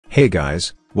Hey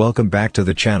guys, welcome back to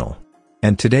the channel.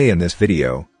 And today in this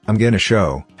video, I'm gonna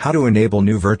show how to enable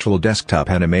new virtual desktop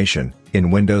animation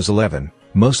in Windows 11,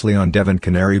 mostly on Dev and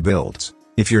Canary builds.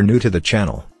 If you're new to the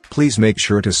channel, please make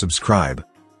sure to subscribe.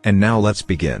 And now let's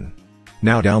begin.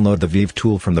 Now download the Vive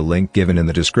tool from the link given in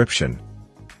the description.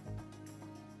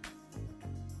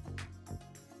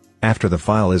 After the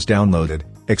file is downloaded,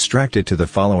 extract it to the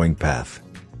following path.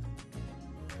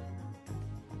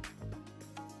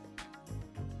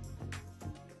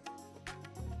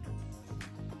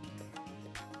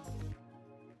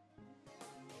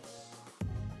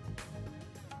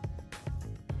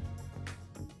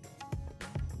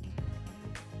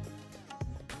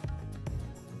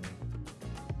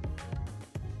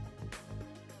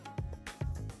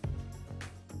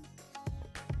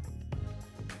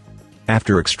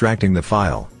 After extracting the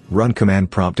file, run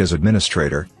command prompt as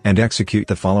administrator, and execute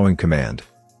the following command.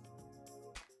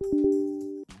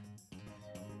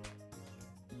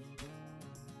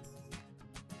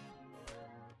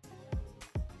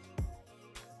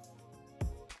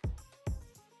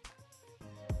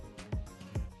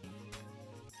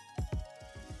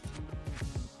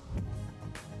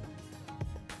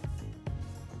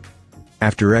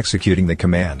 After executing the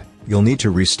command, you'll need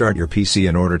to restart your PC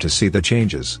in order to see the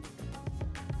changes.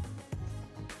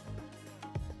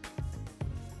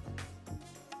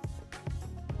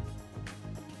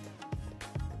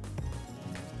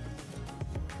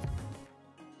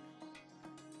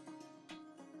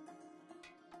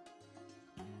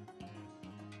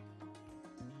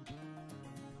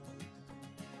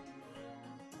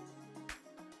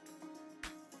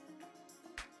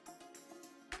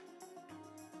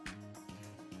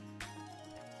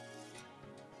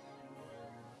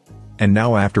 And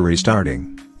now after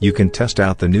restarting, you can test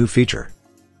out the new feature.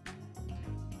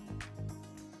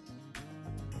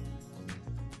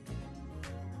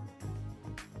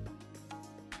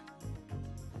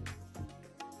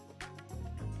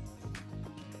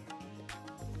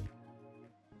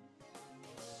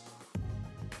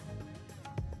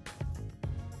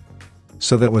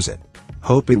 So that was it.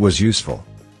 Hope it was useful.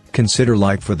 Consider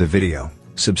like for the video,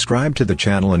 subscribe to the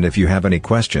channel, and if you have any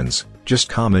questions, just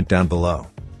comment down below.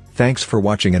 Thanks for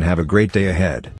watching and have a great day ahead.